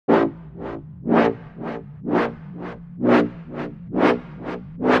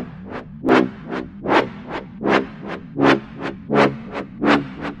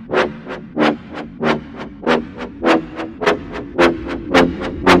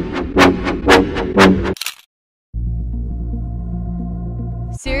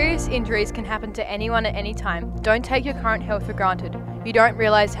injuries can happen to anyone at any time. Don't take your current health for granted. You don't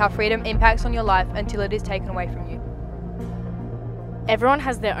realise how freedom impacts on your life until it is taken away from you. Everyone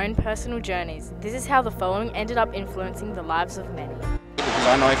has their own personal journeys. This is how the following ended up influencing the lives of many. Because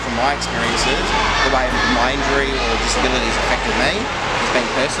I know from my experiences, the way my injury or disability has affected me has been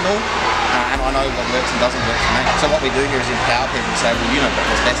personal, and I know what works and doesn't work for me. So what we do here is empower people to say, well, you know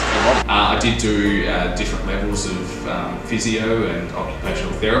what's best for your body. I did do different levels of physio and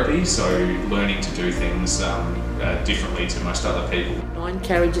occupational therapy, so learning to do things differently to most other people. 9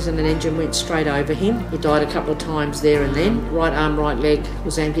 carriages and an engine went straight over him. He died a couple of times there and then. Right arm, right leg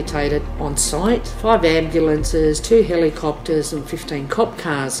was amputated on site. 5 ambulances, 2 helicopters and 15 cop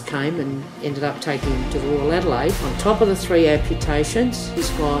cars came and ended up taking him to the Royal Adelaide. On top of the 3 amputations, he's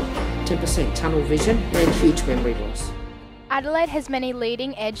got 10% tunnel vision and huge memory loss. Adelaide has many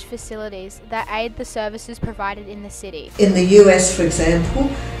leading-edge facilities that aid the services provided in the city. In the US, for example,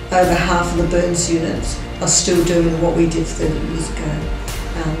 over half of the burns units are still doing what we did 30 years ago.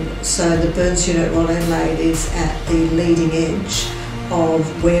 So the burns unit Royal Adelaide is at the leading edge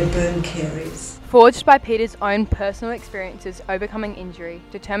of where burn care is. Forged by Peter's own personal experiences overcoming injury,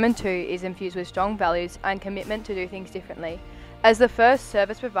 Determined 2 is infused with strong values and commitment to do things differently. As the first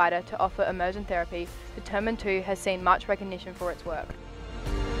service provider to offer immersion therapy, Determined 2 has seen much recognition for its work.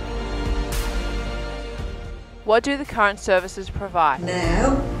 What do the current services provide?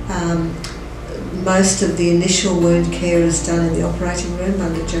 Now, most of the initial wound care is done in the operating room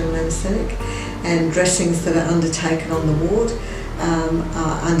under general anaesthetic, and dressings that are undertaken on the ward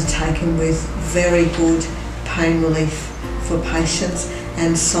are undertaken with very good pain relief for patients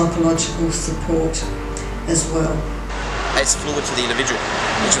and psychological support as well. It's fluid to the individual,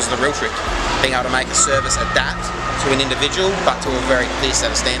 which is the real trick. Being able to make a service adapt to an individual, but to a very clear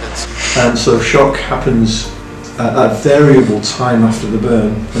set of standards. And so shock happens at a variable time after the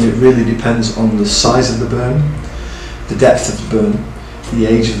burn, and it really depends on the size of the burn, the depth of the burn, the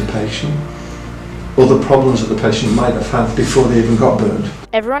age of the patient, other problems that the patient might have had before they even got burned.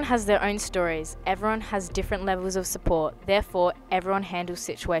 Everyone has their own stories. Everyone has different levels of support. Therefore, everyone handles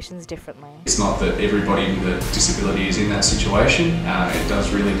situations differently. It's not that everybody with a disability is in that situation. It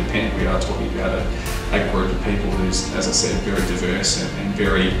does really depend. We are talking about a group of people who's, as I said, very diverse and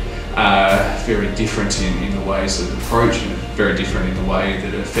very different in the ways of approach, and very different in the way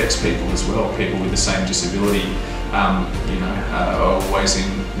that it affects people as well. People with the same disability are always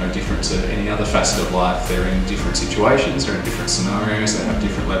in no different to any other facet of life. They're in different situations, they're in different scenarios, they have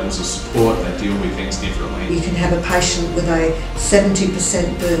different levels of support, they deal with things differently. You can have a patient with a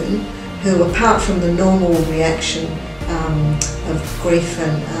 70% burn who, apart from the normal reaction of grief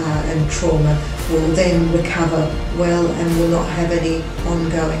and trauma, will then recover well and will not have any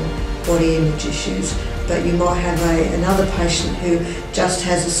ongoing body image issues. But you might have another patient who just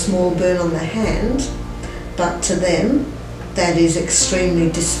has a small burn on the hand, but to them that is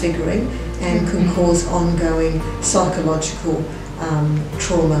extremely disfiguring and can cause ongoing psychological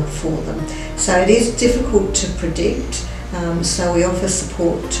trauma for them. So it is difficult to predict, so we offer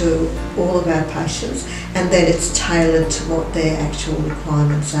support to all of our patients, and then it's tailored to what their actual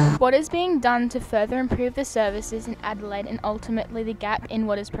requirements are. What is being done to further improve the services in Adelaide and ultimately the gap in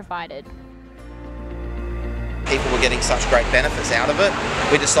what is provided? People were getting such great benefits out of it,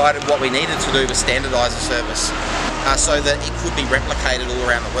 we decided what we needed to do was standardise the service so that it could be replicated all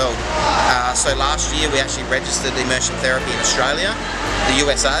around the world. So last year we actually registered immersion therapy in Australia, the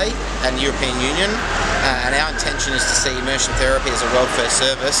USA and the European Union, and our intention is to see immersion therapy as a world first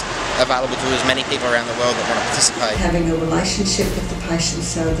service available to as many people around the world that want to participate. Having a relationship with the patient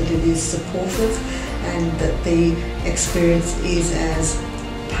so that it is supportive and that the experience is as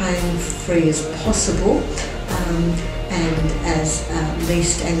pain-free as possible, and as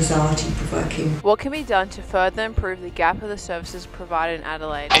least anxiety-provoking. What can be done to further improve the gap of the services provided in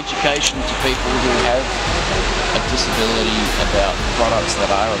Adelaide? Education to people who have a disability about products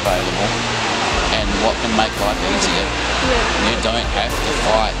that are available and what can make life easier. You don't have to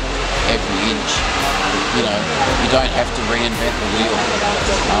fight every inch. You don't have to reinvent the wheel.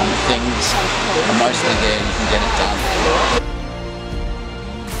 Things are mostly there, you can get it done.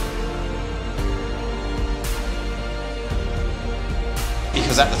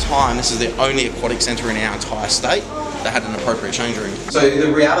 Because at the time, this is the only aquatic centre in our entire state that had an appropriate change room. So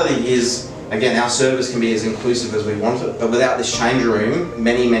the reality is, again, our service can be as inclusive as we want it, but without this change room,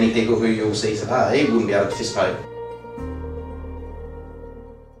 many people who you'll see today wouldn't be able to participate.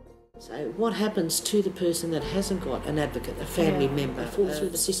 So what happens to the person that hasn't got an advocate, a family member, fall through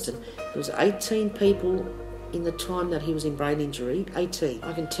the system? There was 18 people in the time that he was in brain injury, 18.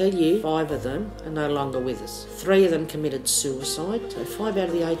 I can tell you 5 of them are no longer with us. 3 of them committed suicide, so 5 out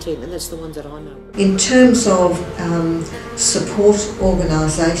of the 18, and that's the ones that I know. In terms of support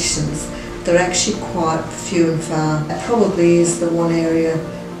organisations, they're actually quite few and far. That probably is the one area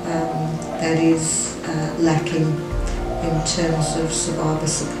that is lacking in terms of survivor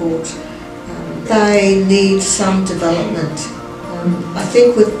support. They need some development. I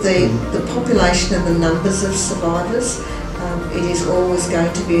think with the population and the numbers of survivors, it is always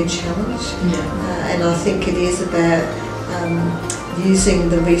going to be a challenge. And I think it is about using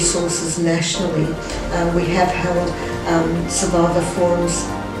the resources nationally. We have held survivor forums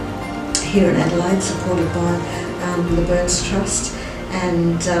here in Adelaide, supported by the Burns Trust,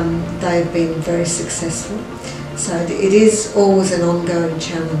 and they've been very successful. So it is always an ongoing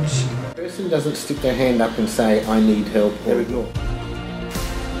challenge. The person doesn't stick their hand up and say, I need help, or ignore.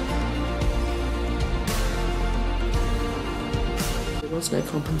 There was no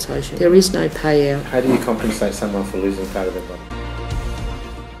compensation. There is no payout. How do you compensate someone for losing part of their body?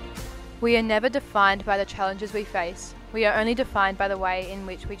 We are never defined by the challenges we face. We are only defined by the way in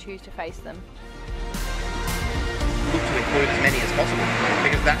which we choose to face them. Look to include as many as possible,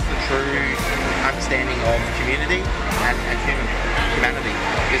 because that's the true understanding of community and humanity,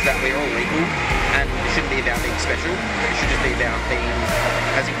 is that we're all equal, and it shouldn't be about being special, it should just be about being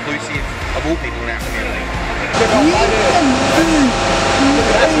as inclusive of all people in our community.